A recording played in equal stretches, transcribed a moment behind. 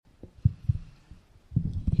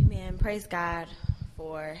praise God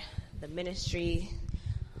for the ministry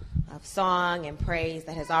of song and praise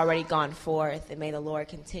that has already gone forth, and may the Lord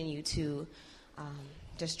continue to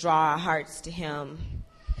just draw our hearts to him,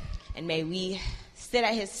 and may we sit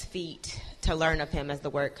at his feet to learn of him as the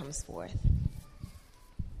word comes forth.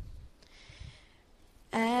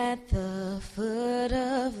 At the foot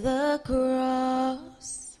of the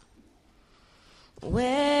cross,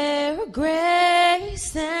 where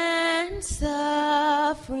grace and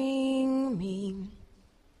suffering meet,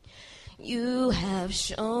 you have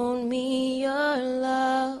shown me your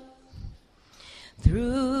love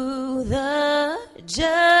through the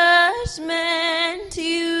judgment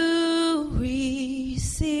you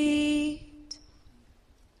received,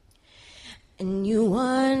 and you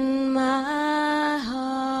won my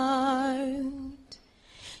heart.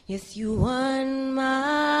 Yes, you won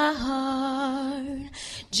my heart,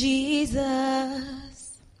 Jesus.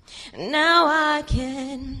 Now I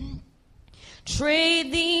can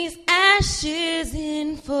trade these ashes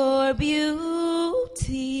in for beauty,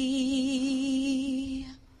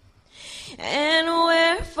 and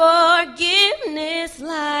wear forgiveness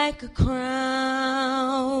like a crown,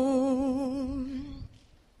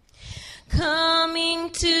 coming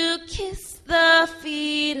to kiss the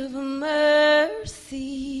feet of mercy.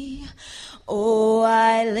 Oh,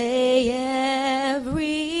 I lay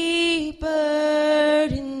every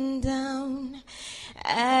burden down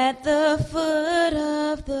at the foot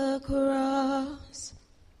of the cross,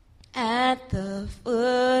 at the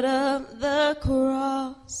foot of the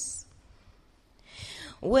cross,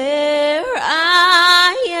 where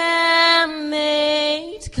I am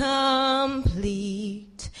made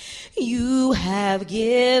complete. You have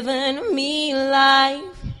given me life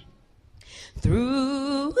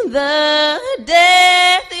through the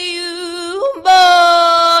death you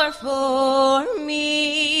bore for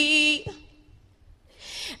me,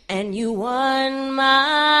 and you won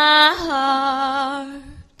my heart.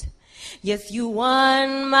 Yes, you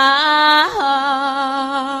won my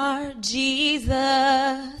heart, Jesus.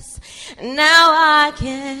 Now I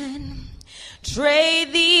can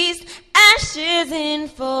trade these ashes in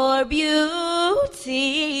for beauty,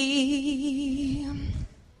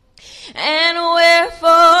 and wear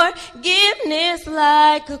forgiveness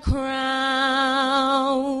like a crown,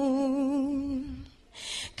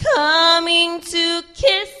 coming to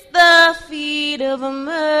kiss the feet of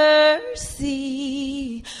mercy.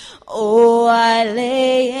 Oh, I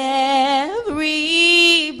lay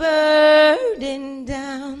every burden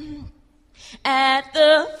down at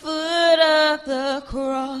the foot of the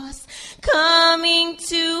cross, coming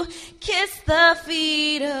to kiss the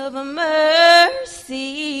feet of mercy.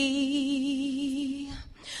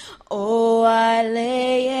 Oh, I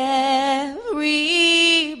lay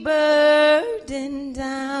every burden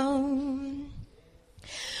down.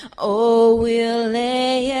 Oh, we'll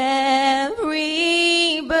lay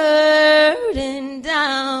every burden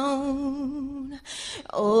down.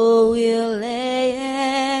 Oh, we'll lay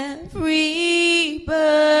every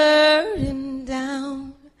burden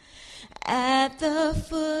down at the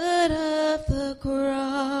foot of the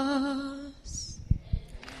cross.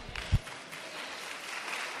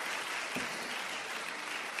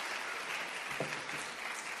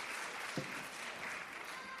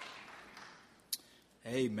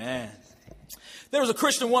 Amen. There was a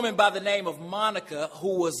Christian woman by the name of Monica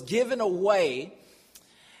who was given away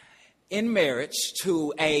in marriage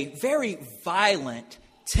to a very violent,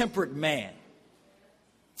 tempered man.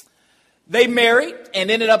 They married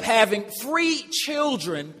and ended up having 3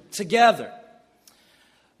 children together.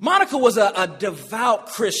 Monica was a devout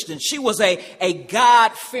Christian. She was a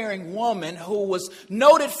God-fearing woman who was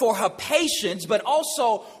noted for her patience, but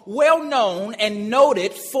also well-known and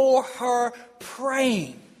noted for her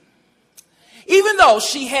praying. Even though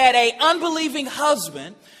she had an unbelieving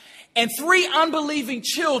husband and 3 unbelieving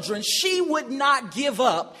children, she would not give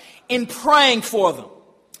up in praying for them.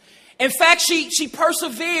 In fact, she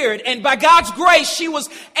persevered, and by God's grace, she was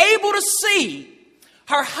able to see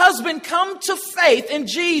her husband come to faith in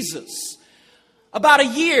Jesus about a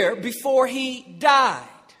year before he died.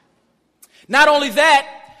 Not only that,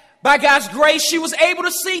 by God's grace, she was able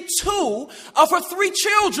to see 2 of her 3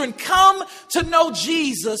 children come to know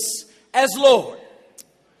Jesus as Lord.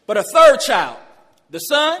 But her 3rd child, the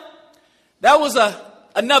son, that was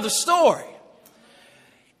another story.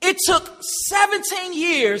 It took 17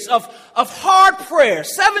 years of hard prayer,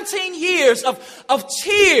 17 years of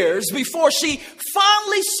tears before she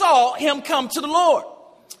finally saw him come to the Lord.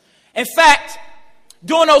 In fact,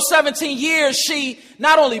 during those 17 years, she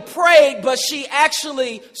not only prayed, but she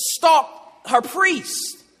actually stalked her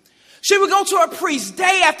priest. She would go to her priest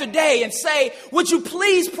day after day and say, would you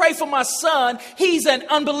please pray for my son? He's an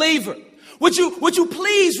unbeliever. Would you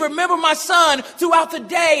please remember my son throughout the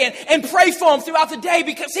day and pray for him throughout the day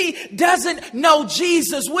because he doesn't know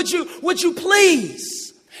Jesus? Would you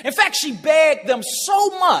please? In fact, she begged them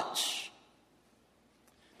so much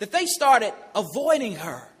that they started avoiding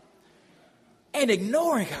her and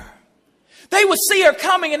ignoring her. They would see her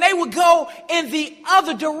coming and they would go in the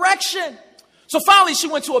other direction. So finally she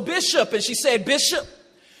went to a bishop and she said, Bishop,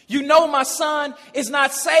 you know my son is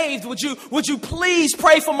not saved. Would you please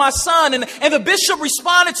pray for my son? And the bishop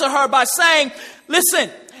responded to her by saying, listen,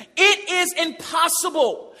 it is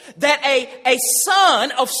impossible that a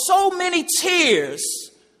son of so many tears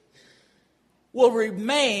will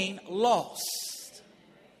remain lost.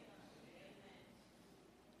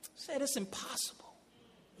 Said it's impossible.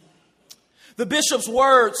 The bishop's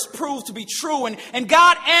words proved to be true, and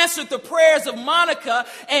God answered the prayers of Monica,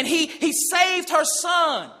 and he saved her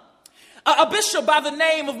son. A bishop by the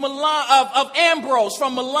name of Ambrose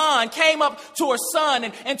from Milan came up to her son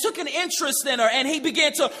and took an interest in her, and he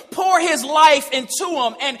began to pour his life into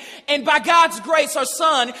him. And by God's grace, her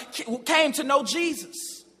son came to know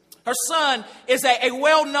Jesus. Her son is a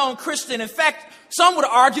well-known Christian. In fact, some would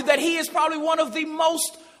argue that he is probably one of the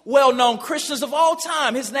most well-known Christians of all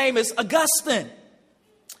time. His name is Augustine.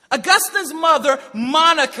 Augustine's mother,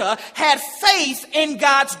 Monica, had faith in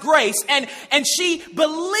God's grace, and she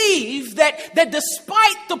believed that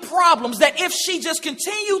despite the problems, that if she just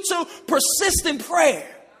continued to persist in prayer,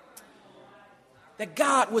 that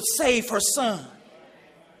God would save her son.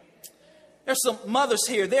 There's some mothers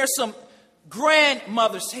here. There's some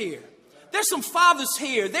grandmothers here. There's some fathers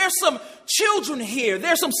here. There's some children here.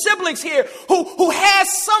 There's some siblings here who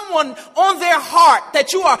has someone on their heart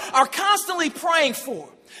that you are constantly praying for,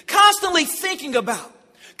 constantly thinking about,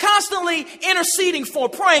 constantly interceding for,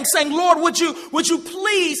 praying, saying, Lord, would you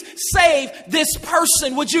please save this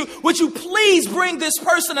person? Would you please bring this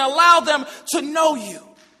person and allow them to know you?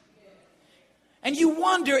 And you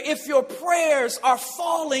wonder if your prayers are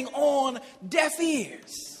falling on deaf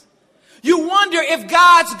ears. You wonder if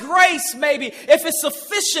God's grace, maybe, if it's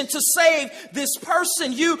sufficient to save this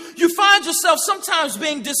person. You find yourself sometimes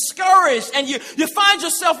being discouraged, and you find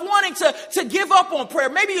yourself wanting to give up on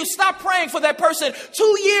prayer. Maybe you stopped praying for that person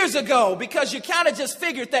 2 years ago because you kind of just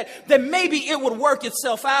figured that maybe it would work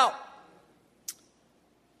itself out.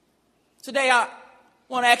 Today, I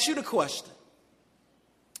want to ask you the question.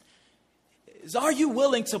 Are you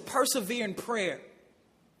willing to persevere in prayer?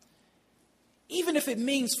 Even if it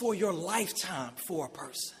means for your lifetime for a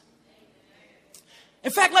person. In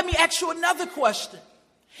fact, let me ask you another question.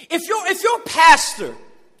 If your pastor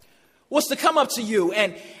was to come up to you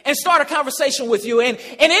and start a conversation with you, and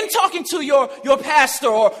in talking to your pastor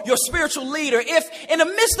or your spiritual leader, if in the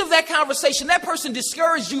midst of that conversation, that person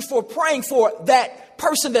discouraged you for praying for that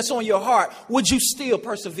person that's on your heart, would you still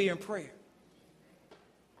persevere in prayer?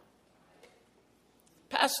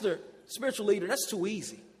 Pastor, spiritual leader, that's too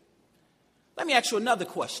easy. Let me ask you another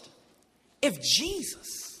question. If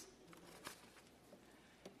Jesus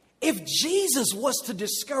was to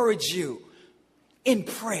discourage you in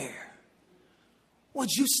prayer,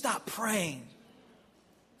 would you stop praying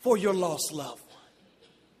for your lost loved one?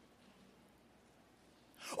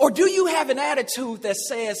 Or do you have an attitude that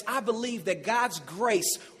says, I believe that God's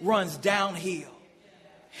grace runs downhill,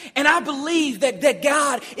 and I believe that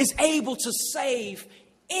God is able to save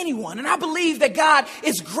anyone, and I believe that God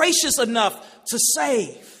is gracious enough to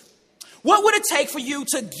save? What would it take for you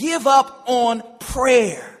to give up on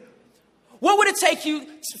prayer? What would it take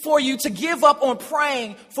for you to give up on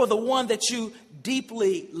praying for the one that you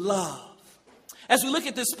deeply love? As we look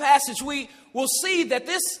at this passage, we will see that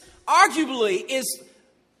this arguably is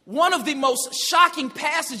one of the most shocking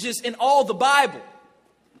passages in all the Bible.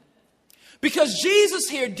 Because Jesus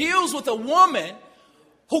here deals with a woman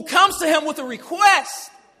who comes to him with a request,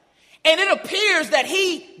 and it appears that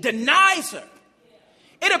he denies her.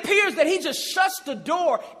 It appears that he just shuts the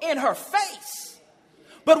door in her face.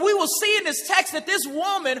 But we will see in this text that this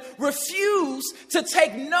woman refused to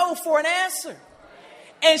take no for an answer.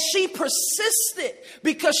 And she persisted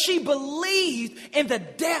because she believed in the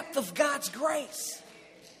depth of God's grace.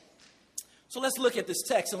 So let's look at this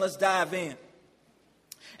text and let's dive in.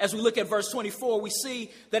 As we look at verse 24, we see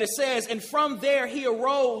that it says, and from there he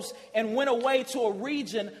arose and went away to a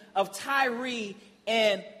region of Tyre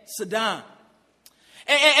and Sidon.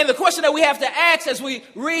 And the question that we have to ask as we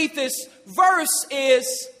read this verse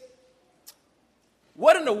is,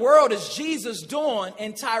 what in the world is Jesus doing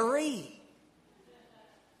in Tyre?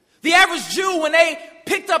 The average Jew, when they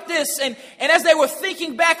picked up this, and as they were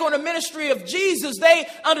thinking back on the ministry of Jesus, they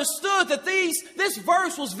understood that this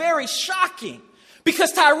verse was very shocking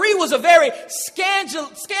because Tyre was a very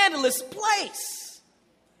scandalous place.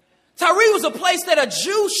 Tyre was a place that a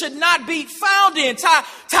Jew should not be found in.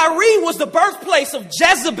 Tyre was the birthplace of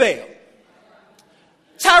Jezebel.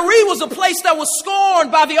 Tyre was a place that was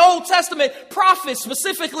scorned by the Old Testament prophets,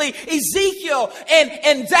 specifically Ezekiel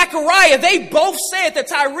and Zechariah. They both said that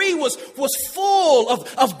Tyre was full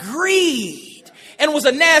of greed and was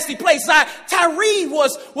a nasty place. Tyre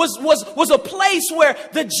was a place where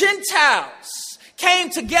the Gentiles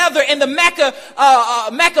came together in the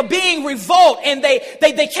Maccabean revolt, and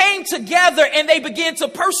they came together and they began to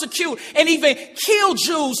persecute and even kill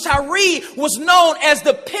Jews. Tyre was known as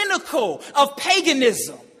the pinnacle of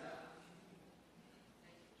paganism.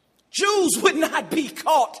 Jews would not be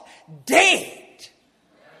caught dead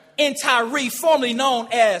in Tyre, formerly known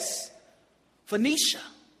as Phoenicia.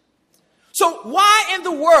 So why in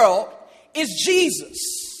the world is Jesus,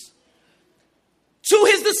 to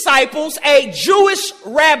his disciples, a Jewish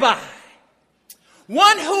rabbi,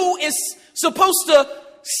 one who is supposed to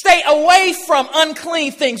stay away from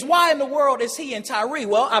unclean things? Why in the world is he in Tyre?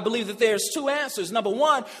 Well, I believe that there's two answers. Number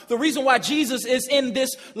one, the reason why Jesus is in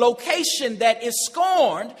this location that is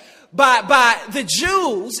scorned by the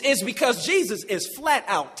Jews is because Jesus is flat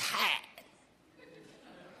out tired.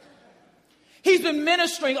 He's been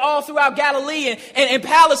ministering all throughout Galilee and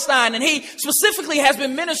Palestine, and he specifically has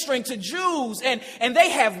been ministering to Jews, and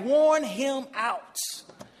they have worn him out.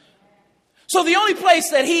 So the only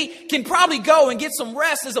place that he can probably go and get some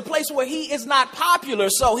rest is a place where he is not popular,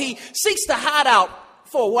 so he seeks to hide out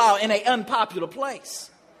for a while in an unpopular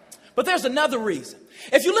place. But there's another reason.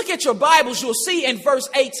 If you look at your Bibles, you'll see in verse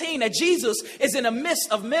 18 that Jesus is in the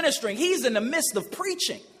midst of ministering. He's in the midst of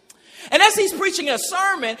preaching. And as he's preaching a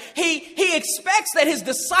sermon, he expects that his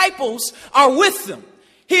disciples are with them.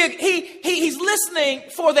 He's listening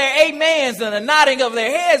for their amens and the nodding of their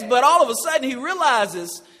heads, but all of a sudden he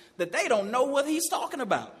realizes that they don't know what he's talking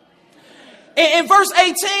about. In verse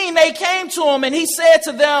 18, they came to him and he said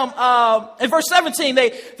to them, in verse 17,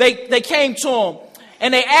 they came to him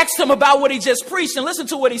and they asked him about what he just preached. And listen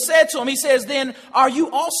to what he said to him. He says, "Then are you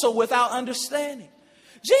also without understanding?"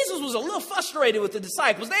 Jesus was a little frustrated with the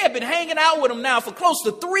disciples. They had been hanging out with him now for close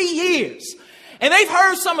to 3 years. And they've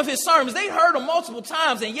heard some of his sermons. They've heard them multiple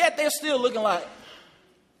times, and yet they're still looking like,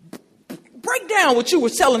 break down what you were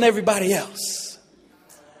telling everybody else.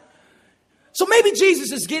 So maybe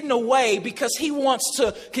Jesus is getting away because he wants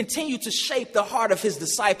to continue to shape the heart of his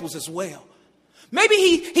disciples as well. Maybe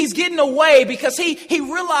he's getting away because he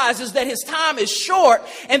realizes that his time is short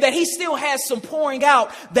and that he still has some pouring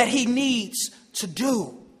out that he needs to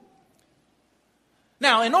do.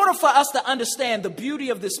 Now, in order for us to understand the beauty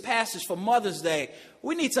of this passage for Mother's Day,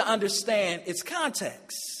 we need to understand its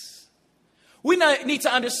context. We need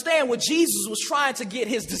to understand what Jesus was trying to get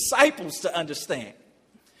his disciples to understand.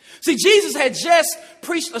 See, Jesus had just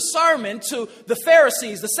preached a sermon to the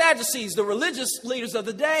Pharisees, the Sadducees, the religious leaders of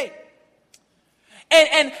the day.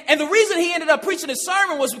 And the reason he ended up preaching his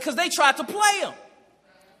sermon was because they tried to play him.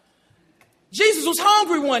 Jesus was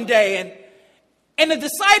hungry one day, and the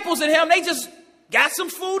disciples and him, they just got some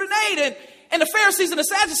food and ate. And the Pharisees and the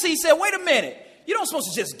Sadducees said, wait a minute, you don't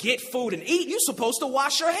supposed to just get food and eat. You're supposed to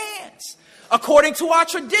wash your hands. According to our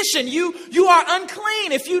tradition, you are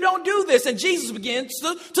unclean if you don't do this. And Jesus begins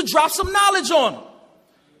to drop some knowledge on them.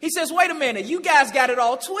 He says, wait a minute, you guys got it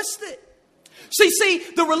all twisted. See,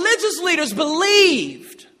 the religious leaders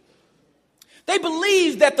believed. They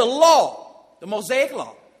believed that the law, the Mosaic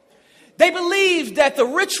law, they believed that the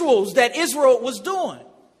rituals that Israel was doing,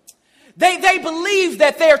 they believed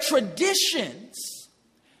that their traditions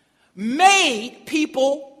made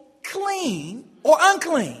people clean or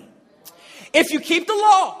unclean. If you keep the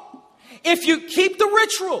law, if you keep the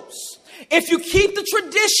rituals, if you keep the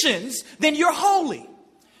traditions, then you're holy.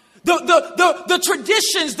 The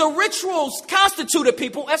traditions, the rituals constituted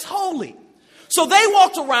people as holy. So they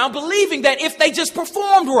walked around believing that if they just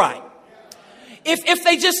performed right, if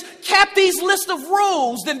they just kept these list of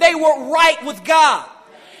rules, then they were right with God.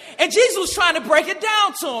 And Jesus was trying to break it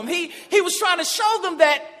down to them. He was trying to show them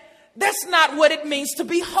that that's not what it means to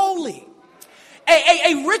be holy.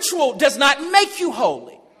 A ritual does not make you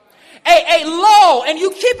holy. A law and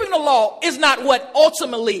you keeping the law is not what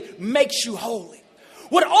ultimately makes you holy.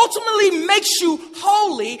 What ultimately makes you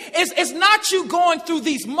holy is not you going through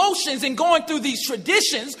these motions and going through these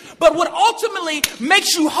traditions, but what ultimately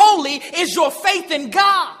makes you holy is your faith in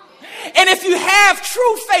God. And if you have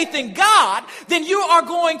true faith in God, then you are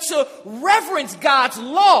going to reverence God's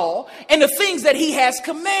law and the things that he has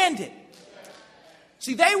commanded.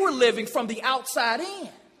 See, they were living from the outside in.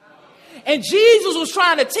 And Jesus was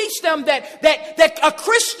trying to teach them that a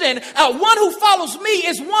Christian, one who follows me,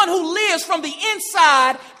 is one who lives from the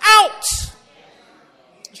inside out.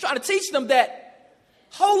 He's trying to teach them that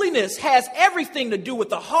holiness has everything to do with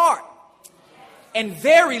the heart and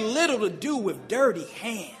very little to do with dirty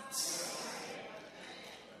hands.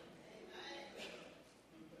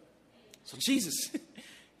 So Jesus, he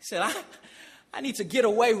said, I need to get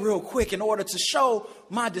away real quick in order to show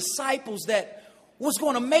my disciples that what's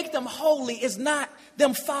going to make them holy is not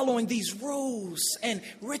them following these rules and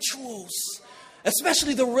rituals,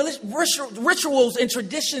 especially the rituals and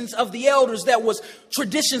traditions of the elders that was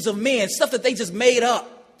traditions of men, stuff that they just made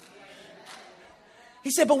up.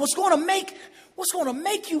 He said, but what's going to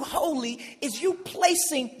make you holy is you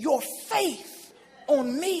placing your faith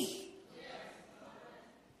on me,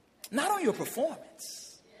 not on your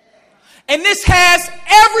performance. And this has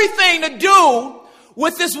everything to do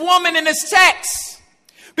with this woman in this text.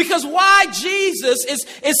 Because why Jesus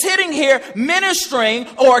is hitting here, ministering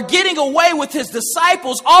or getting away with his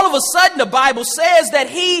disciples, all of a sudden the Bible says that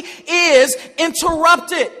he is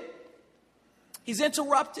interrupted. He's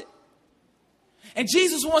interrupted. And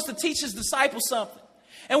Jesus wants to teach his disciples something.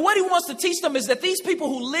 And what he wants to teach them is that these people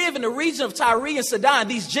who live in the region of Tyre and Sidon,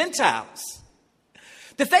 these Gentiles,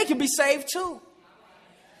 that they can be saved too.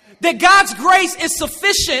 That God's grace is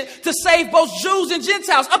sufficient to save both Jews and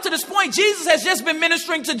Gentiles. Up to this point, Jesus has just been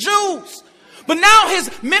ministering to Jews. But now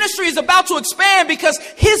his ministry is about to expand because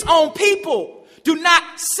his own people do not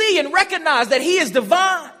see and recognize that he is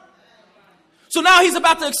divine. So now he's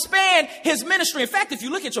about to expand his ministry. In fact, if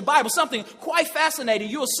you look at your Bible, something quite fascinating,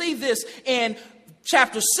 you'll see this in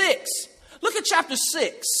chapter 6. Look at chapter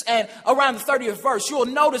 6 and around the 30th verse, you'll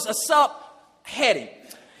notice a subheading.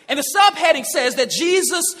 And the subheading says that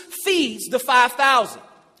Jesus feeds the 5,000.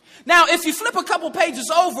 Now, if you flip a couple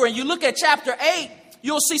pages over and you look at chapter 8,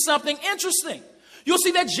 you'll see something interesting. You'll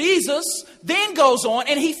see that Jesus then goes on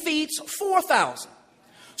and he feeds 4,000.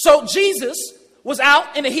 So Jesus was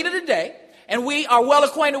out in the heat of the day, and we are well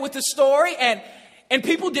acquainted with this story, and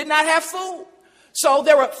people did not have food. So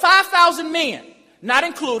there were 5,000 men, not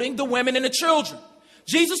including the women and the children.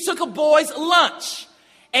 Jesus took a boy's lunch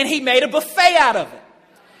and he made a buffet out of it.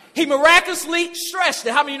 He miraculously stretched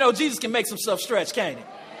it. How many of you know Jesus can make some stuff stretch, can't he?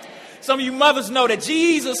 Some of you mothers know that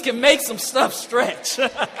Jesus can make some stuff stretch.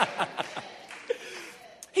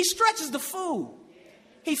 He stretches the food.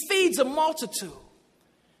 He feeds a multitude.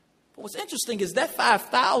 But what's interesting is that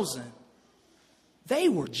 5,000, they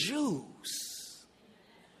were Jews.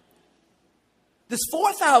 This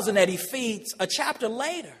 4,000 that he feeds a chapter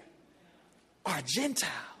later are Gentiles.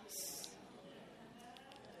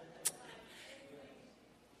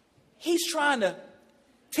 He's trying to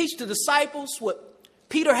teach the disciples what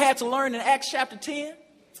Peter had to learn in Acts chapter 10,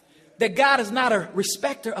 that God is not a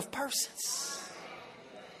respecter of persons.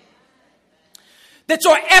 That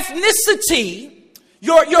your ethnicity,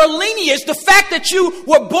 your lineage, the fact that you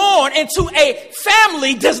were born into a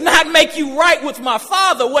family does not make you right with my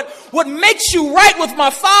Father. What makes you right with my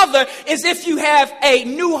Father is if you have a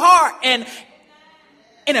new heart and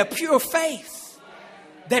a pure faith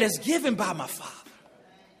that is given by my Father.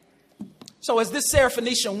 So as this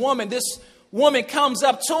Syrophoenician woman, this woman comes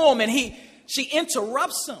up to him and she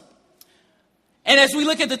interrupts him. And as we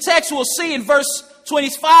look at the text, we'll see in verse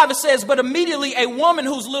 25, it says, but immediately a woman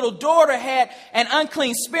whose little daughter had an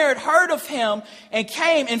unclean spirit heard of him and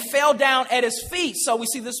came and fell down at his feet. So we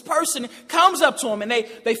see this person comes up to him and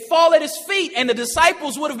they fall at his feet. And the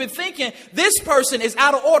disciples would have been thinking this person is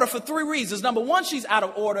out of order for three reasons. Number one, she's out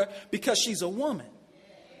of order because she's a woman.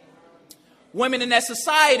 Women in that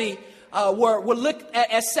society were looked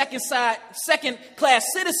at as second-class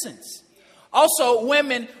citizens. Also,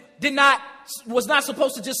 women was not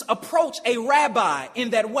supposed to just approach a rabbi in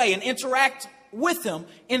that way and interact with him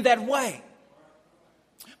in that way.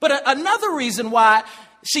 But another reason why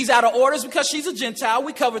she's out of order is because she's a Gentile.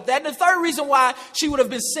 We covered that. And the third reason why she would have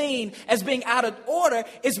been seen as being out of order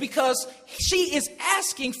is because she is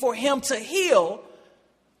asking for him to heal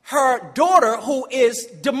her daughter who is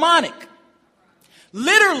demonic.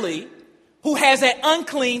 Literally, who has an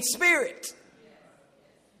unclean spirit.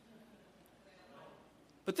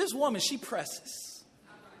 But this woman, she presses.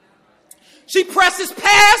 She presses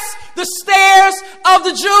past the stares of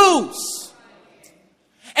the Jews.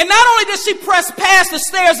 And not only does she press past the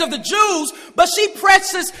stares of the Jews, but she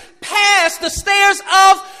presses past the stares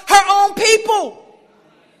of her own people.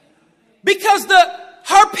 Because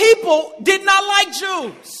her people did not like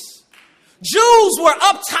Jews. Jews were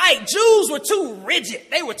uptight. Jews were too rigid.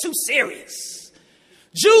 They were too serious.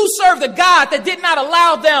 Jews served a God that did not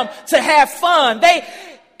allow them to have fun. They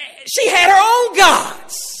She had her own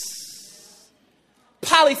gods.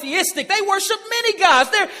 Polytheistic. They worship many gods.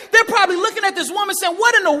 They're probably looking at this woman saying,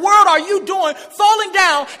 what in the world are you doing falling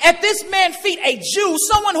down at this man's feet, a Jew,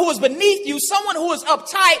 someone who is beneath you, someone who is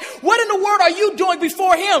uptight? What in the world are you doing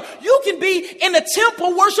before him? You can be in the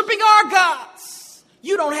temple worshiping our gods.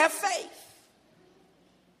 You don't have faith.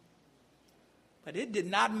 But it did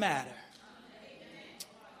not matter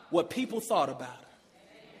what people thought about her.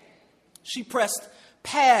 She pressed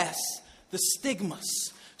past the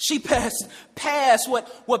stigmas. She passed past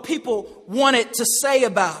what people wanted to say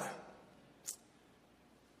about her.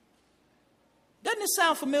 Doesn't it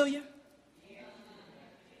sound familiar?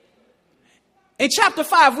 In chapter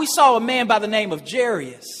 5, we saw a man by the name of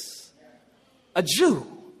Jairus, a Jew,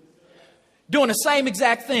 doing the same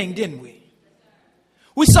exact thing, didn't we?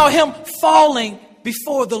 We saw him falling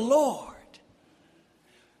before the Lord.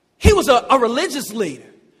 He was a religious leader.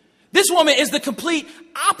 This woman is the complete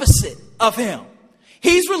opposite of him.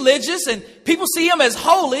 He's religious and people see him as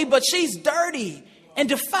holy, but she's dirty and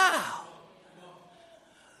defiled.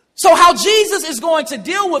 So how Jesus is going to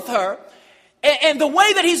deal with her and the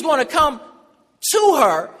way that he's going to come to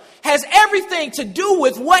her has everything to do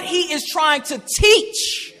with what he is trying to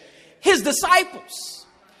teach his disciples.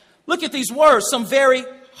 Look at these words, some very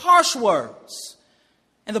harsh words.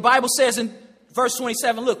 And the Bible says in verse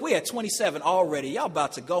 27, look, we're at 27 already. Y'all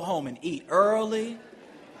about to go home and eat early.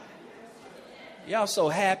 Y'all so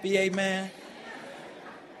happy, amen.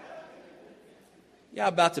 Y'all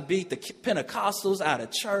about to beat the Pentecostals out of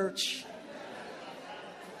church.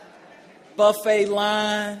 Buffet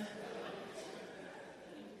line.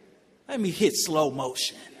 Let me hit slow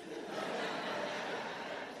motion.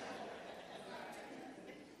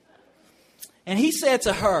 And he said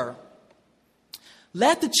to her,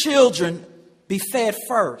 let the children be fed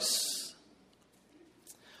first.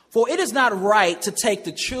 For it is not right to take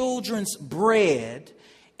the children's bread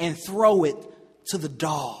and throw it to the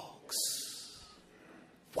dogs.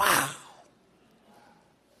 Wow.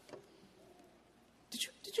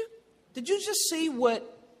 Did you just see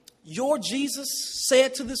what your Jesus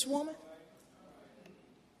said to this woman?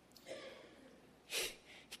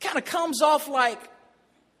 He kind of comes off like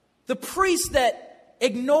the priest that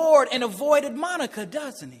ignored and avoided Monica,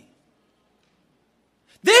 doesn't he?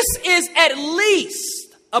 This is at least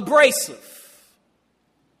abrasive,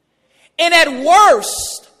 and at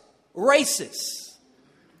worst, racist.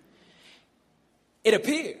 It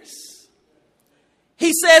appears.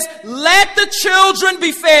 He says, let the children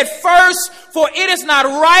be fed first, for it is not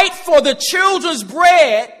right for the children's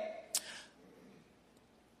bread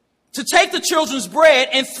to take the children's bread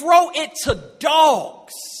and throw it to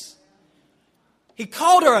dogs. He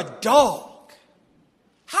called her a dog.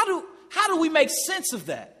 How do we make sense of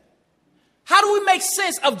that? How do we make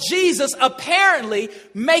sense of Jesus apparently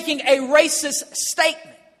making a racist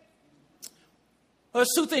statement? Well,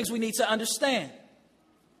 there's two things we need to understand.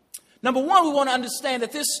 Number one, we want to understand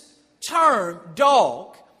that this term,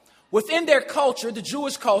 dog, within their culture, the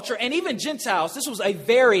Jewish culture, and even Gentiles, this was a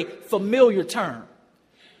very familiar term.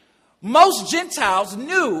 Most Gentiles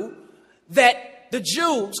knew that the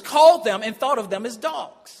Jews called them and thought of them as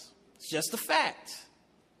dogs. It's just a fact.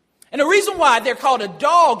 And the reason why they're called a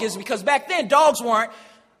dog is because back then dogs weren't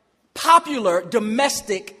popular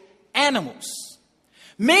domestic animals.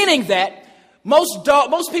 Meaning that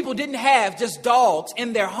most people didn't have just dogs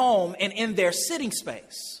in their home and in their sitting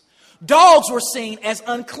space. Dogs were seen as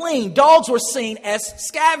unclean. Dogs were seen as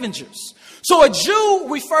scavengers. So a Jew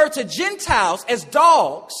referred to Gentiles as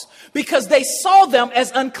dogs because they saw them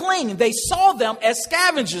as unclean. They saw them as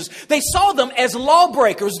scavengers. They saw them as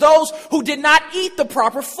lawbreakers, those who did not eat the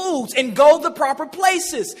proper foods and go the proper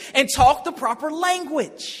places and talk the proper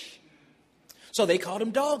language. So they called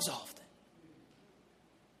them dogs often.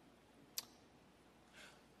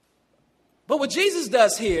 But what Jesus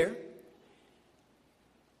does here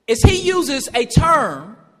is he uses a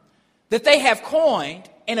term that they have coined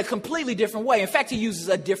in a completely different way. In fact, he uses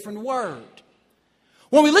a different word.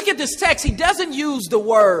 When we look at this text, he doesn't use the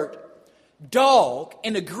word dog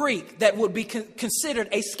in the Greek that would be considered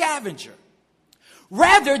a scavenger.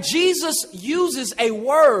 Rather, Jesus uses a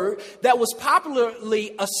word that was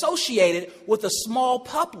popularly associated with a small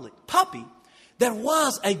puppy that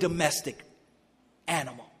was a domestic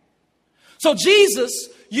animal. So Jesus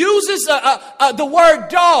uses the word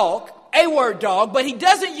dog, a word dog, but he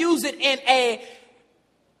doesn't use it in a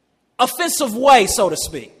offensive way, so to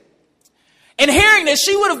speak. And hearing this,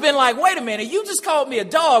 she would have been like, wait a minute, you just called me a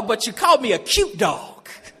dog, but you called me a cute dog.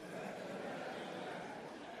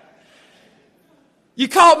 You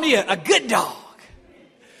called me a good dog.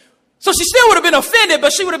 So she still would have been offended,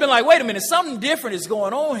 but she would have been like, wait a minute, something different is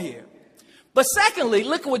going on here. But secondly,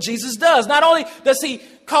 look at what Jesus does. Not only does he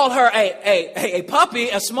call her a puppy,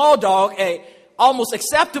 a small dog, a almost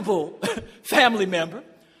acceptable family member,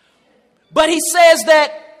 but he says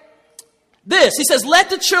that he says, let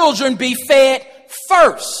the children be fed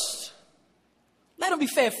first. Let them be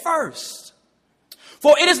fed first.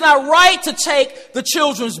 For it is not right to take the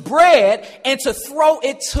children's bread and to throw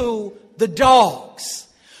it to the dogs.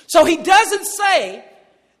 So he doesn't say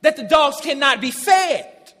that the dogs cannot be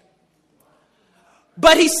fed.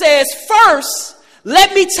 But he says, first,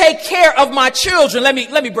 let me take care of my children. Let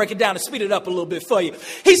me break it down and speed it up a little bit for you.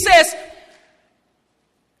 He says,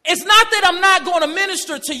 it's not that I'm not going to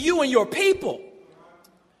minister to you and your people.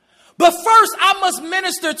 But first, I must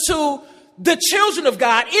minister to the children of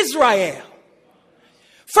God, Israel.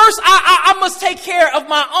 First, I must take care of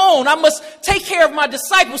my own. I must take care of my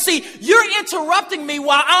disciples. See, you're interrupting me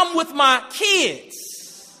while I'm with my kids.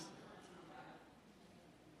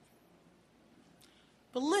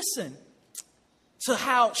 But listen to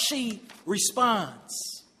how she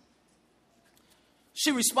responds.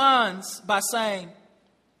 She responds by saying,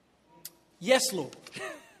 yes, Lord.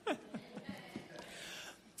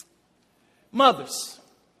 Mothers,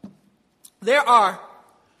 there are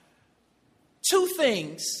two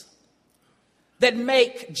things that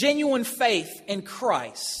make genuine faith in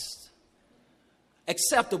Christ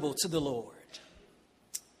acceptable to the Lord.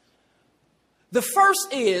 The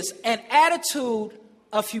first is an attitude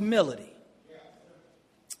of humility.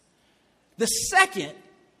 The second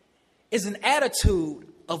is an attitude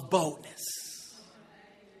of boldness.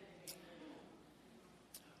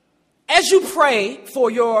 As you pray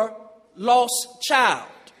for your lost child,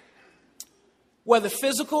 whether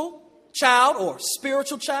physical child or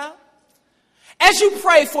spiritual child, as you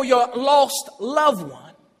pray for your lost loved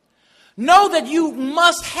one, know that you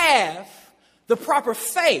must have the proper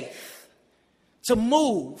faith to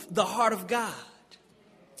move the heart of God.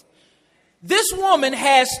 This woman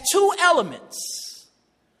has two elements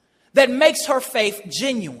that makes her faith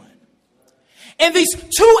genuine. And these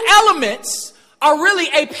two elements are really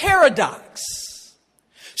a paradox.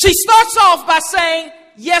 She starts off by saying,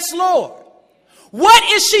 yes, Lord. What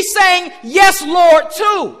is she saying yes, Lord,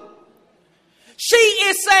 to? She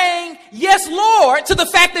is saying yes, Lord, to the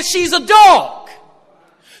fact that she's a dog.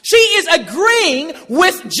 She is agreeing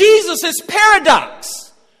with Jesus'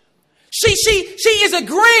 paradox. She is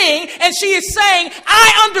agreeing and she is saying,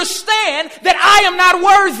 I understand that I am not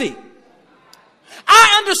worthy.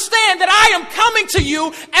 I understand that I am coming to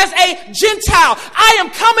you as a Gentile. I am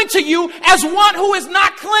coming to you as one who is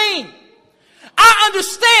not clean. I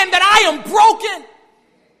understand that I am broken.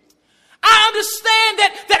 I understand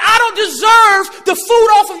that I don't deserve the food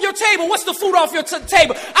off of your table. What's the food off your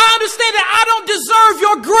table? I understand that I don't deserve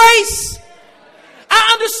your grace. I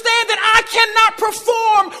understand that I cannot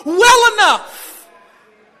perform well enough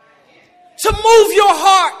to move your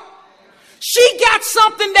heart. She got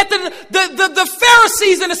something that the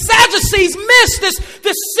Pharisees and the Sadducees missed.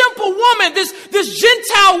 This simple woman, this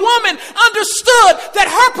Gentile woman understood that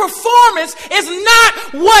her performance is not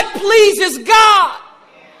what pleases God.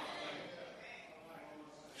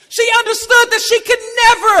 She understood that she could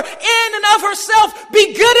never in and of herself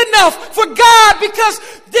be good enough for God because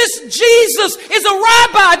this Jesus is a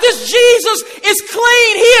rabbi. This Jesus is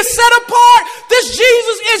clean. He is set apart. This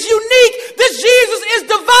Jesus is unique. This Jesus is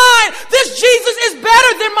divine. This Jesus is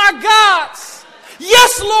better than my gods.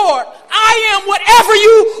 Yes, Lord, I am whatever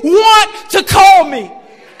you want to call me.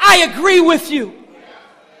 I agree with you.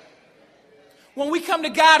 When we come to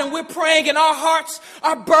God and we're praying and our hearts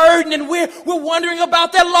are burdened and we're wondering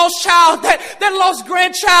about that lost child, that lost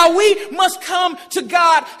grandchild, we must come to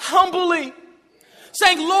God humbly,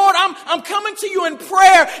 saying, Lord, I'm coming to you in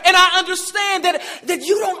prayer and I understand that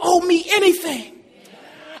you don't owe me anything.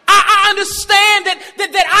 I understand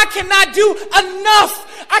that I cannot do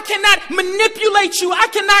enough. I cannot manipulate you. I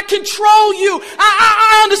cannot control you.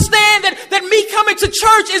 I understand that me coming to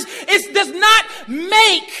church does not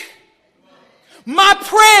make my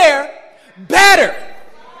prayer better.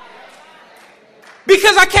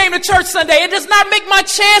 Because I came to church Sunday, it does not make my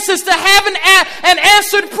chances to have an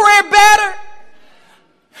answered prayer better.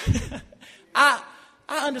 I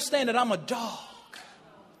understand that I'm a dog.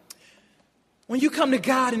 When you come to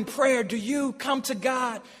God in prayer, do you come to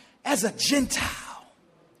God as a Gentile?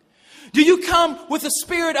 Do you come with the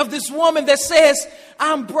spirit of this woman that says,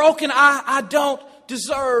 I'm broken, I don't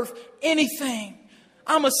deserve anything,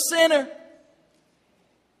 I'm a sinner?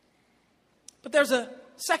 But there's a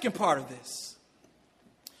second part of this.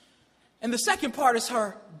 And the second part is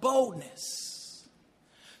her boldness.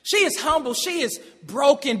 She is humble. She is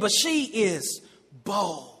broken, but she is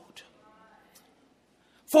bold.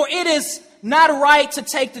 For it is not right to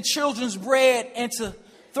take the children's bread and to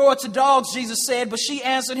throw it to dogs, Jesus said. But she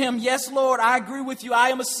answered him, yes, Lord, I agree with you. I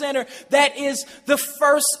am a sinner. That is the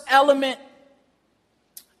first element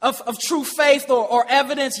of true faith or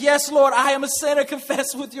evidence. Yes, Lord, I am a sinner.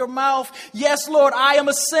 Confess with your mouth. Yes, Lord, I am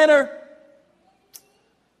a sinner.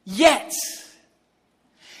 Yet,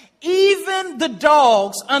 even the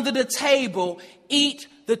dogs under the table eat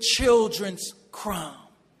the children's crumb.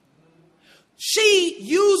 She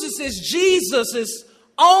uses this Jesus'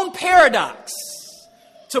 own paradox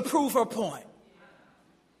to prove her point.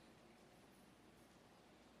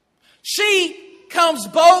 She comes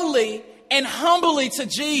boldly and humbly to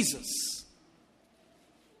Jesus.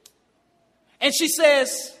 And she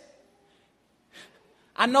says,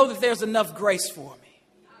 I know that there's enough grace for me.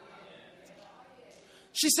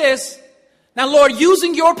 She says, now, Lord,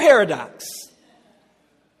 using your paradox,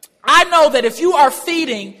 I know that if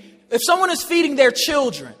someone is feeding their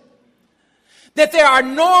children, that there are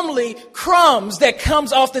normally crumbs that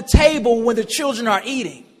comes off the table when the children are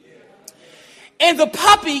eating. And the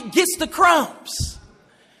puppy gets the crumbs.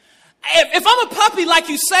 If I'm a puppy like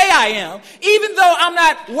you say I am, even though I'm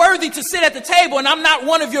not worthy to sit at the table and I'm not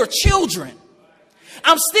one of your children,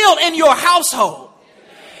 I'm still in your household.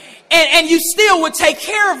 And you still would take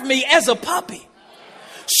care of me as a puppy.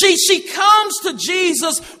 She comes to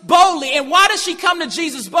Jesus boldly. And why does she come to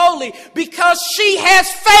Jesus boldly? Because she has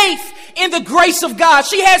faith in the grace of God.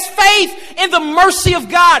 She has faith in the mercy of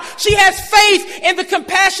God. She has faith in the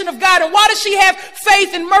compassion of God. And why does she have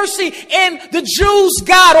faith and mercy in the Jews'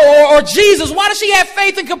 God or Jesus? Why does she have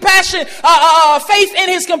faith and compassion, faith in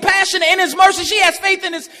his compassion and his mercy? She has faith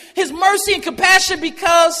in his mercy and compassion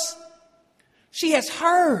because she has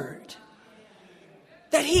heard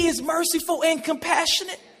that he is merciful and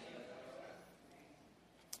compassionate.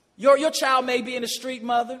 Your child may be in the street,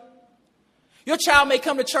 mother. Your child may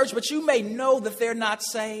come to church, but you may know that they're not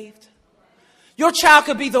saved. Your child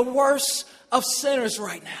could be the worst of sinners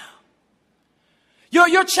right now.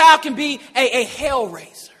 Your child can be a hell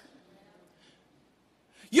raiser.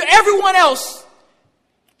 Everyone else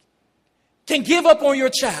can give up on your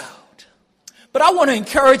child. But I want to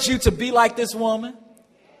encourage you to be like this woman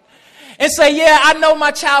and say, yeah, I know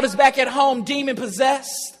my child is back at home demon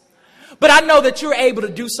possessed, but I know that you're able to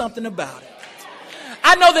do something about it.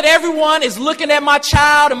 I know that everyone is looking at my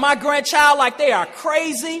child and my grandchild like they are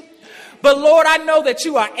crazy. But Lord, I know that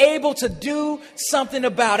you are able to do something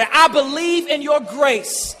about it. I believe in your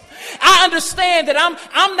grace. I understand that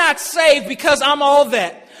I'm not saved because I'm all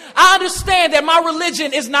that. I understand that my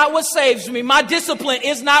religion is not what saves me. My discipline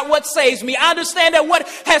is not what saves me. I understand that what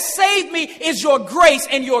has saved me is your grace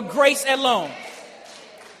and your grace alone.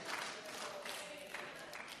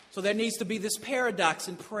 So there needs to be this paradox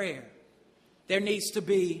in prayer. There needs to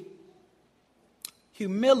be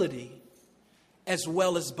humility as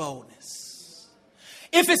well as boldness.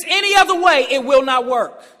 If it's any other way, it will not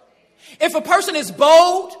work. If a person is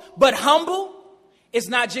bold but humble, it's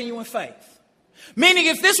not genuine faith. Meaning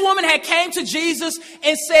if this woman had came to Jesus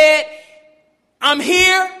and said, I'm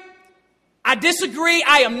here, I disagree,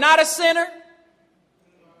 I am not a sinner,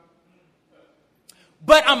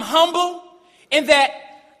 but I'm humble in that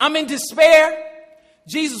I'm in despair,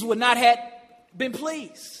 Jesus would not have been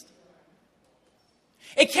pleased.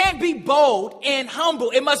 It can't be bold and humble.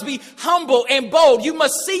 It must be humble and bold. You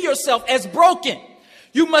must see yourself as broken.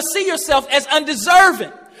 You must see yourself as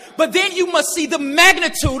undeserving. But then you must see the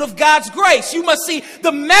magnitude of God's grace. You must see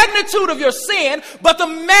the magnitude of your sin, but the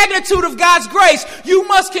magnitude of God's grace. You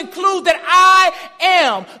must conclude that I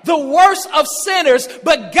am the worst of sinners,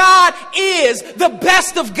 but God is the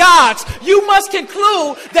best of gods. You must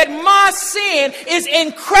conclude that my sin is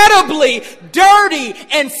incredibly dirty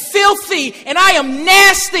and filthy, and I am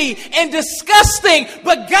nasty and disgusting,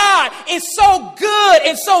 but God is so good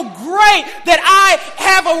and so great that I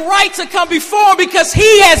have a right to come before him because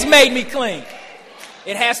he has made me clean.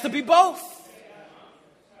 It has to be both.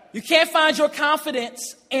 You can't find your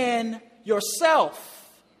confidence in yourself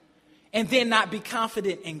and then not be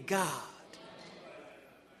confident in God.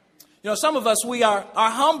 You know, some of us, we are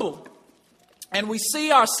humble and we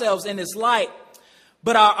see ourselves in this light,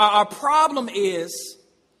 but our problem is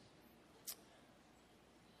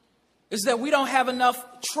that we don't have enough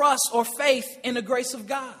trust or faith in the grace of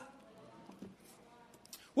God.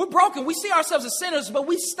 We're broken. We see ourselves as sinners, but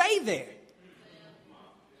we stay there.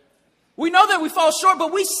 We know that we fall short,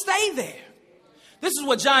 but we stay there. This is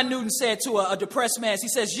what John Newton said to a depressed man. He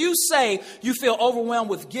says, you say you feel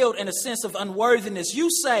overwhelmed with guilt and a sense of unworthiness. You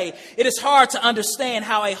say it is hard to understand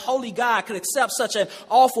how a holy God could accept such an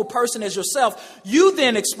awful person as yourself. You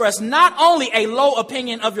then express not only a low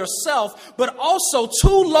opinion of yourself, but also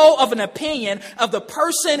too low of an opinion of the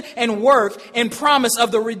person and work and promise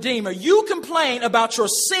of the Redeemer. You complain about your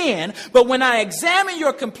sin, but when I examine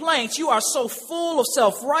your complaints, you are so full of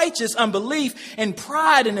self-righteous unbelief and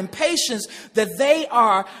pride and impatience that they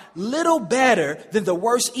are little better than the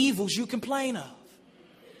worst evils you complain of.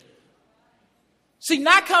 See,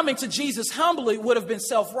 not coming to Jesus humbly would have been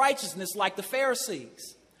self-righteousness like the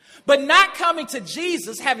Pharisees. But not coming to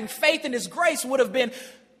Jesus, having faith in his grace, would have been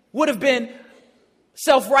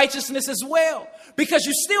self-righteousness as well. Because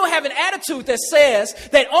you still have an attitude that says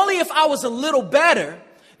that only if I was a little better,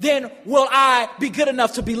 then will I be good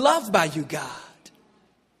enough to be loved by you, God.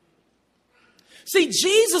 See,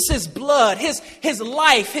 Jesus' blood, his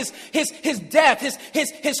life, his death,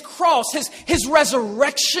 his cross, his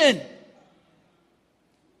resurrection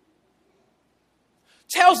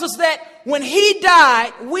tells us that when he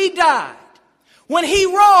died, we died. When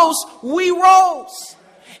he rose, we rose.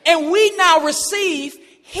 And we now receive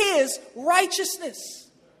his righteousness.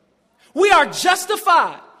 We are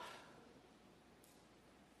justified.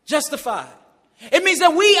 Justified. It means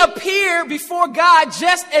that we appear before God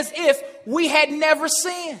just as if we had never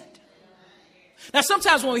sinned. Now,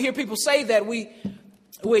 sometimes when we hear people say that, we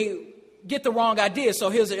get the wrong idea. So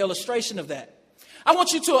here's an illustration of that. I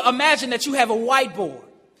want you to imagine that you have a whiteboard.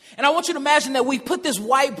 And I want you to imagine that we put this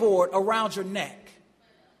whiteboard around your neck.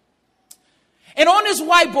 And on this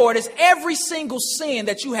whiteboard is every single sin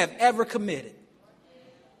that you have ever committed.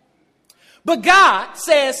 But God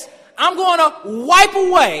says, I'm going to wipe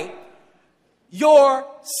away your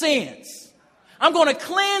sins. I'm going to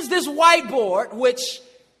cleanse this whiteboard, which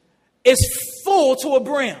is full to a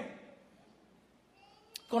brim. I'm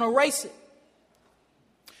going to erase it.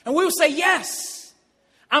 And we will say, yes,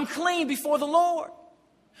 I'm clean before the Lord.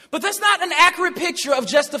 But that's not an accurate picture of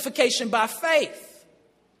justification by faith.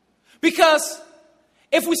 Because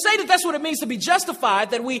if we say that that's what it means to be justified,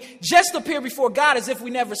 that we just appear before God as if we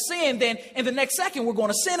never sinned, then in the next second we're going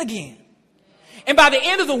to sin again. And by the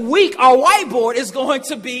end of the week, our whiteboard is going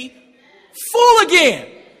to be full again.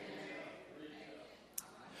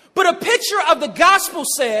 But a picture of the gospel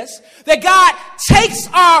says that God takes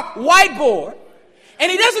our whiteboard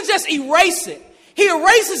and he doesn't just erase it. He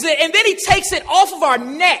erases it and then he takes it off of our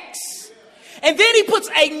necks. And then he puts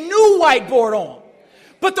a new whiteboard on.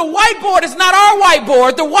 But the whiteboard is not our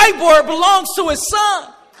whiteboard. The whiteboard belongs to his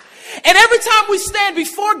son. And every time we stand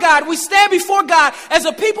before God as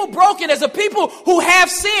a people broken, as a people who have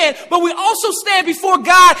sinned, but we also stand before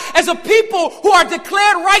God as a people who are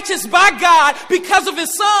declared righteous by God because of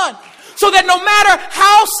his son. So that no matter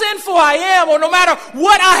how sinful I am or no matter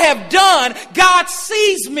what I have done, God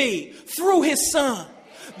sees me through his son.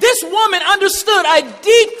 This woman understood a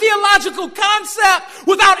deep theological concept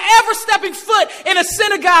without ever stepping foot in a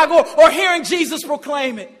synagogue or hearing Jesus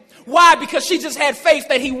proclaim it. Why? Because she just had faith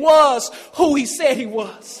that he was who he said he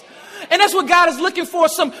was. And that's what God is looking for.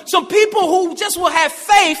 Some people who just will have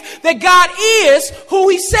faith that God is who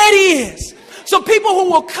he said he is. Some people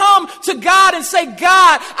who will come to God and say,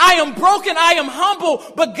 God, I am broken, I am humble,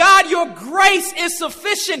 but God, your grace is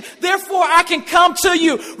sufficient. Therefore, I can come to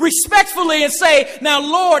you respectfully and say, now,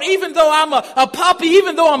 Lord, even though I'm a puppy,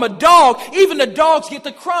 even though I'm a dog, even the dogs get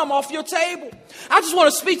the crumb off your table. I just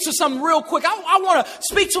want to speak to something real quick. I want to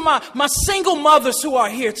speak to my single mothers who are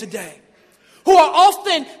here today, who are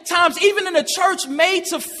oftentimes, even in the church, made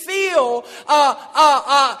to feel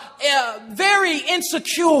very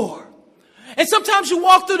insecure. And sometimes you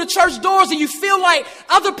walk through the church doors and you feel like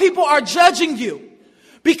other people are judging you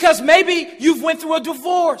because maybe you've went through a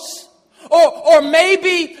divorce or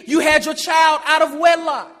maybe you had your child out of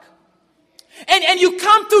wedlock. And you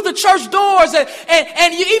come through the church doors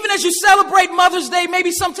and you, even as you celebrate Mother's Day,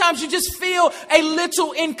 maybe sometimes you just feel a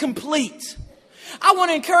little incomplete. I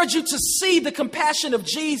want to encourage you to see the compassion of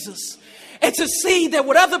Jesus and to see that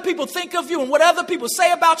what other people think of you and what other people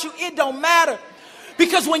say about you, it don't matter.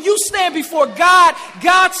 Because when you stand before God,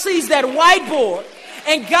 God sees that whiteboard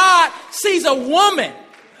and God sees a woman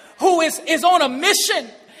who is on a mission.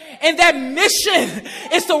 And that mission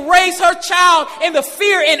is to raise her child in the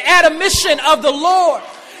fear and admonition of the Lord.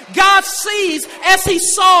 God sees, as he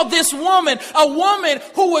saw this woman, a woman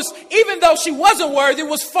who was, even though she wasn't worthy,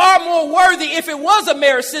 was far more worthy if it was a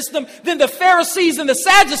merit system than the Pharisees and the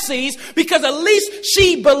Sadducees, because at least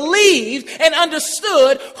she believed and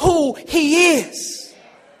understood who he is.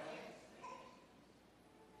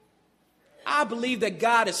 I believe that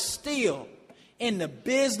God is still in the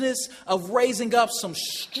business of raising up some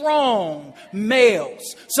strong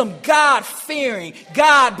males, some God-fearing,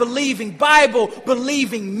 God-believing,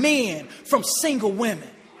 Bible-believing men from single women.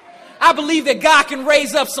 I believe that God can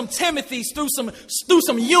raise up some Timothys through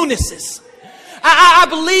some Eunices. I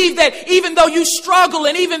believe that even though you struggle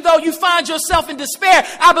and even though you find yourself in despair,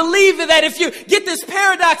 I believe that if you get this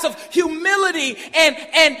paradox of humility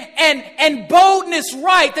and boldness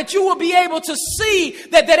right, that you will be able to see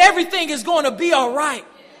that everything is going to be all right.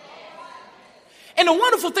 And the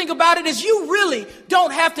wonderful thing about it is you really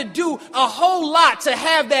don't have to do a whole lot to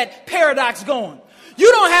have that paradox going. You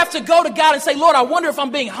don't have to go to God and say, Lord, I wonder if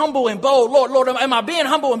I'm being humble and bold. Lord, am I being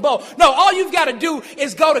humble and bold? No, all you've got to do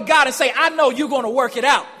is go to God and say, I know you're going to work it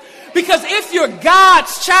out. Because if you're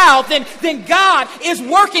God's child, then God is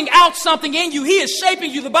working out something in you. He is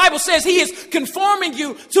shaping you. The Bible says he is conforming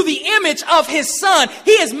you to the image of his son.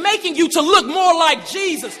 He is making you to look more like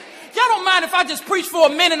Jesus. Y'all don't mind if I just preach for a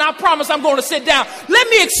minute and I promise I'm going to sit down. Let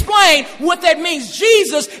me explain what that means.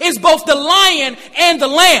 Jesus is both the lion and the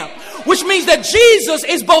lamb, which means that Jesus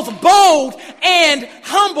is both bold and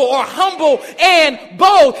humble, or humble and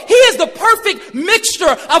bold. He is the perfect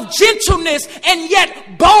mixture of gentleness and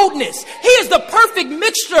yet boldness. He is the perfect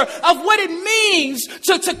mixture of what it means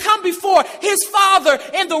to come before his Father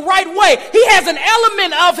in the right way. He has an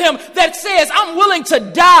element of him that says, I'm willing to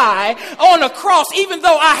die on a cross, even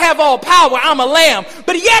though I have all power. I'm a lamb.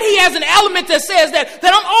 But yet he has an element that says that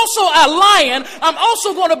I'm also a lion. I'm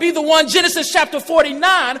also going to be the one, Genesis chapter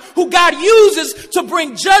 49, who God uses to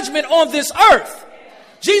bring judgment on this earth.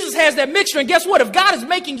 Jesus has that mixture. And guess what? If God is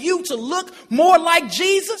making you to look more like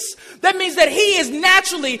Jesus, that means that he is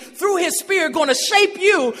naturally, through his spirit, going to shape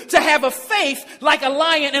you to have a faith like a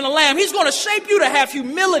lion and a lamb. He's going to shape you to have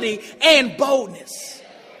humility and boldness.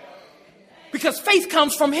 Because faith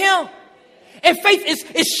comes from him. And faith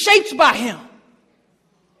is shaped by him.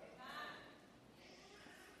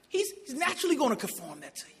 He's naturally going to conform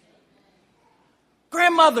that to you.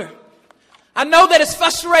 Grandmother, I know that it's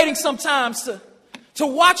frustrating sometimes to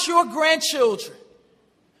watch your grandchildren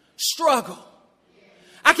struggle.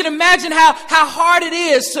 I can imagine how hard it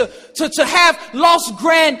is to have lost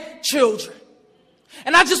grandchildren.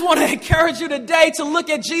 And I just want to encourage you today to look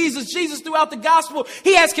at Jesus. Jesus, throughout the gospel,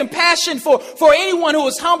 he has compassion for anyone who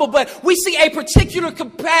is humble, but we see a particular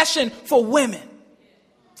compassion for women.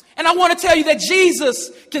 And I want to tell you that Jesus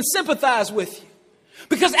can sympathize with you.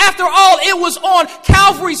 Because after all, it was on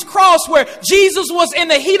Calvary's cross where Jesus was in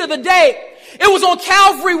the heat of the day. It was on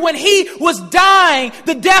Calvary when he was dying,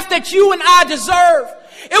 the death that you and I deserve.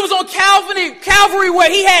 It was on Calvary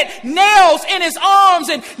where he had nails in his arms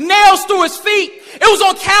and nails through his feet. It was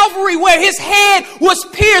on Calvary where his head was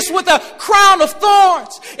pierced with a crown of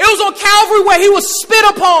thorns. It was on Calvary where he was spit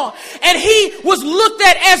upon and he was looked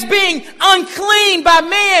at as being unclean by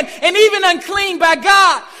man and even unclean by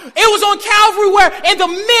God. It was on Calvary where in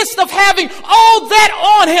the midst of having all that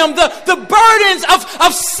on him, the burdens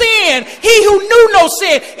of sin, he who knew no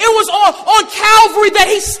sin, it was on Calvary that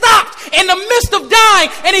he stopped in the midst of dying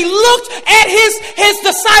and he looked at his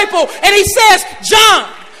disciple and he says, John,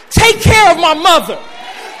 take care of my mother.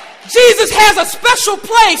 Jesus has a special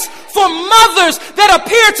place for mothers that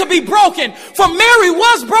appear to be broken. For Mary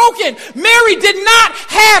was broken. Mary did not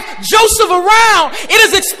have Joseph around. It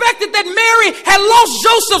is expected that Mary had lost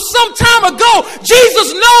Joseph some time ago. Jesus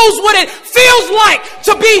knows what it feels like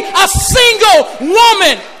to be a single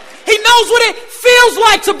woman. He knows what it feels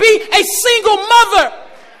like to be a single mother.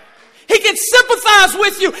 He can sympathize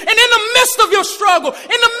with you. And in the midst of your struggle,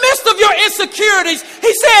 in the midst of your insecurities,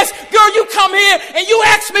 he says, girl, you come here and you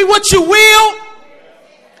ask me what you will.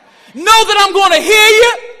 Know that I'm going to hear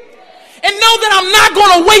you. And know that I'm not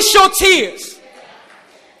going to waste your tears.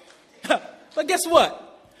 But guess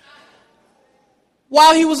what?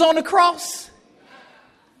 While he was on the cross,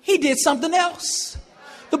 he did something else.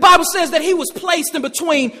 The Bible says that he was placed in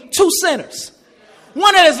between two sinners.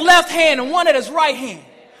 One at his left hand and one at his right hand.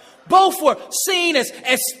 Both were seen as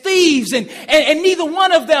thieves and neither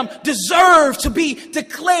one of them deserved to be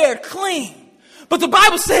declared clean. But the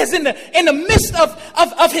Bible says in the midst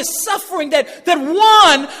of his suffering that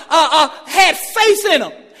one had faith in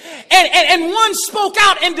him. And one spoke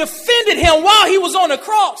out and defended him while he was on the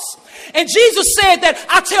cross. And Jesus said that,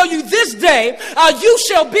 I tell you this day, you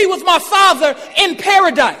shall be with my Father in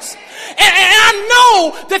paradise. And I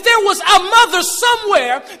know that there was a mother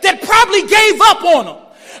somewhere that probably gave up on him.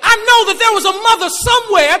 I know that there was a mother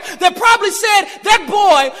somewhere that probably said, that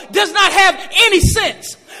boy does not have any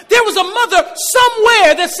sense. There was a mother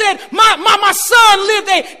somewhere that said, my son lived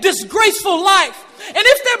a disgraceful life. And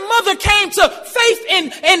if that mother came to faith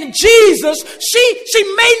in Jesus, she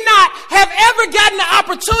may not have ever gotten the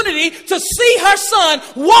opportunity to see her son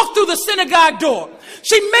walk through the synagogue door.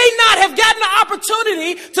 She may not have gotten the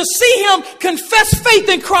opportunity to see him confess faith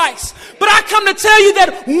in Christ. But I come to tell you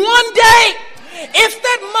that one day, if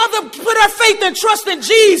that mother put her faith and trust in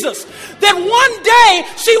Jesus, that one day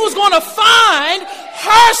she was going to find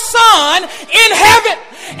her son in heaven.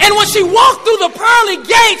 And when she walked through the pearly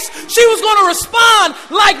gates, she was going to respond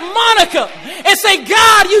like Monica and say,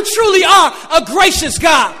 God, you truly are a gracious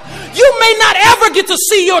God. You may not ever get to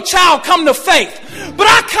see your child come to faith, but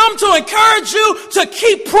I come to encourage you to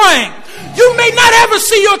keep praying. You may not ever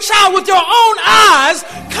see your child with your own eyes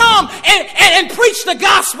come and preach the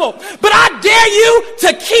gospel, but I dare you to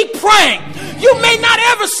keep praying. You may not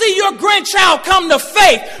ever see your grandchild come to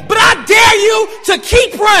faith, but I dare you to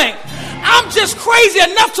keep praying. I'm just crazy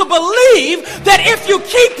enough to believe that if you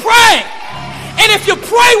keep praying and if you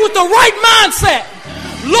pray with the right mindset,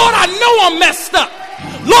 Lord, I know I'm messed up.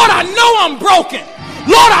 Lord, I know I'm broken.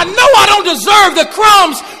 Lord, I know I don't deserve the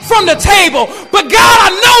crumbs from the table, but God,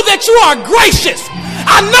 I know that you are gracious.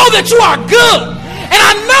 I know that you are good. And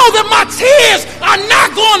I know that my tears are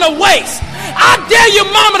not going to waste. I dare you,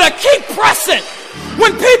 mama, to keep pressing.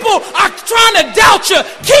 When people are trying to doubt you,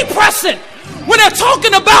 keep pressing. When they're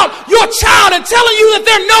talking about your child and telling you that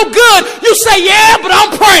they're no good, you say, yeah, but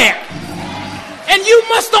I'm praying. And you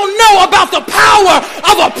must don't know about the power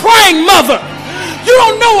of a praying mother. You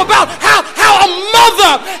don't know about how a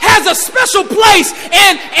mother has a special place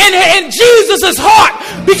in Jesus' heart,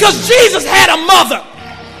 because Jesus had a mother.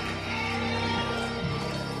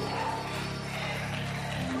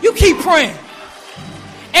 You keep praying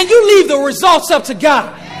and you leave the results up to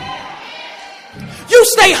God. You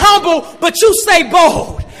stay humble, but you stay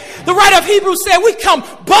bold. The writer of Hebrews said we come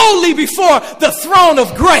boldly before the throne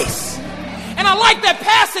of grace. And I like that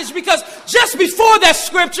passage because just before that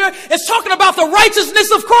scripture, it's talking about the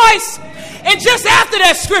righteousness of Christ. And just after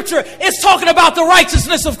that scripture, it's talking about the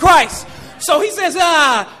righteousness of Christ. So he says,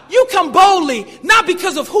 you come boldly, not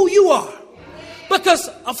because of who you are, but because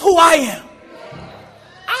of who I am.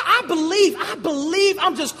 I believe,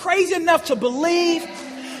 I'm just crazy enough to believe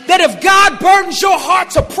that if God burdens your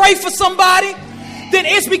heart to pray for somebody, then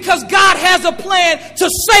it's because God has a plan to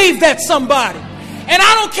save that somebody. And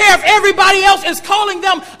I don't care if everybody else is calling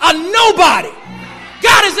them a nobody.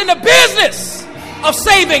 God is in the business of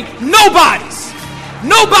saving nobodies.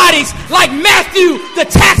 Nobodies like Matthew, the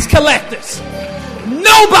tax collectors.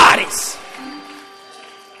 Nobodies.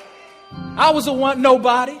 I was a one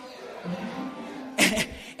nobody.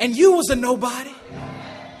 And you was a nobody.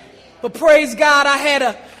 But praise God, I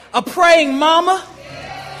had a praying mama.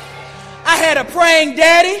 I had a praying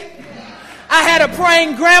daddy. I had a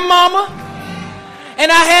praying grandmama.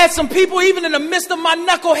 And I had some people even in the midst of my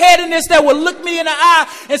knuckleheadedness that would look me in the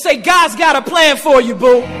eye and say, God's got a plan for you,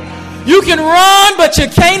 boo. You can run, but you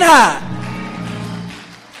can't hide.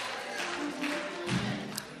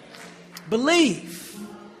 Believe.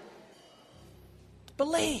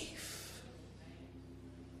 Believe.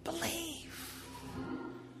 Believe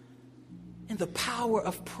in the power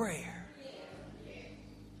of prayer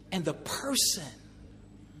and the person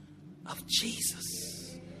of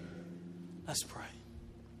Jesus. Let's pray.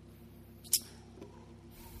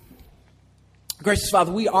 Gracious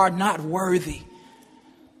Father, we are not worthy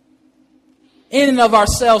in and of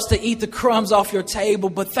ourselves to eat the crumbs off your table,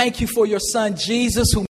 but thank you for your son Jesus, who